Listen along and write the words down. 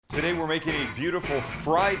Today we're making a beautiful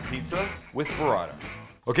fried pizza with burrata.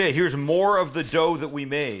 Okay, here's more of the dough that we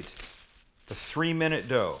made. The 3-minute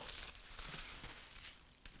dough.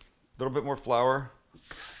 A little bit more flour.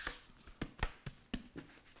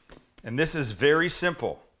 And this is very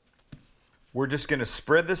simple. We're just gonna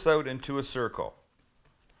spread this out into a circle.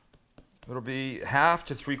 It'll be 1/2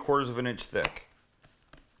 to 3/4 of an inch thick.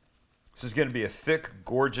 This is gonna be a thick,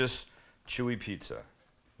 gorgeous, chewy pizza.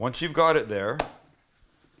 Once you've got it there,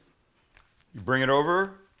 you bring it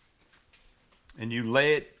over and you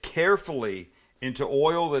lay it carefully into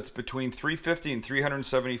oil that's between 350 and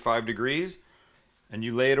 375 degrees, and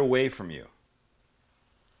you lay it away from you.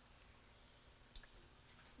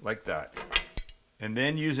 Like that. And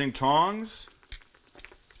then using tongs,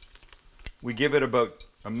 we give it about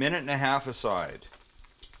 1.5 minutes aside.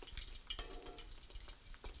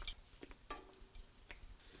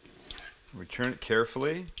 We turn it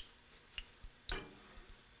carefully.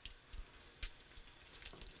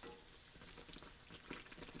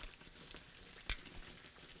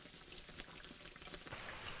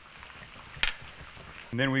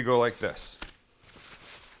 And then we go like this.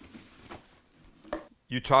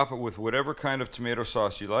 You top it with whatever kind of tomato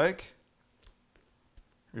sauce you like.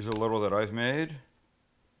 Here's a little that I've made.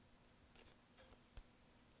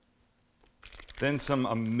 Then some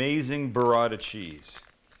amazing burrata cheese.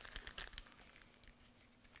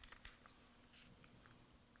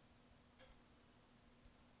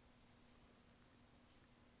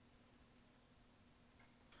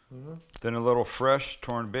 Then a little fresh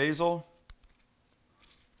torn basil.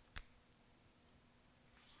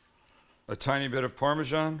 A tiny bit of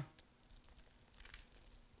Parmesan.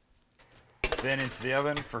 Then into the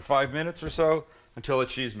oven for 5 minutes or so until the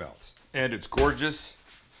cheese melts. And it's gorgeous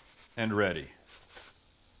and ready.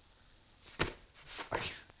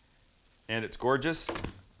 And it's gorgeous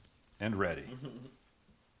and ready.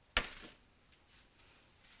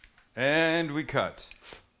 And we cut.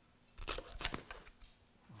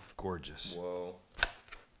 Gorgeous. Whoa.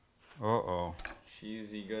 Uh-oh.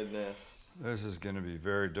 Cheesy goodness. This is going to be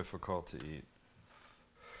very difficult to eat.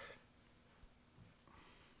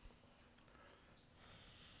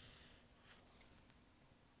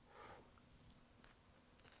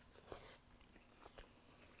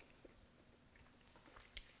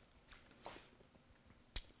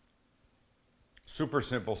 Super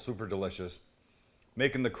simple, super delicious.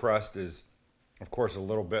 Making the crust is, of course, a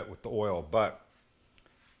little bit with the oil, but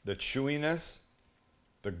the chewiness,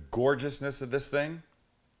 the gorgeousness of this thing,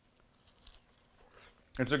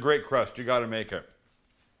 it's a great crust. You got to make it.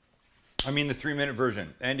 I mean the 3-minute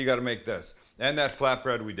version, and you got to make this. And that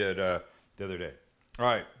flatbread we did the other day. All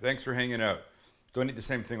right, thanks for hanging out. Don't eat the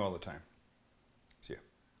same thing all the time.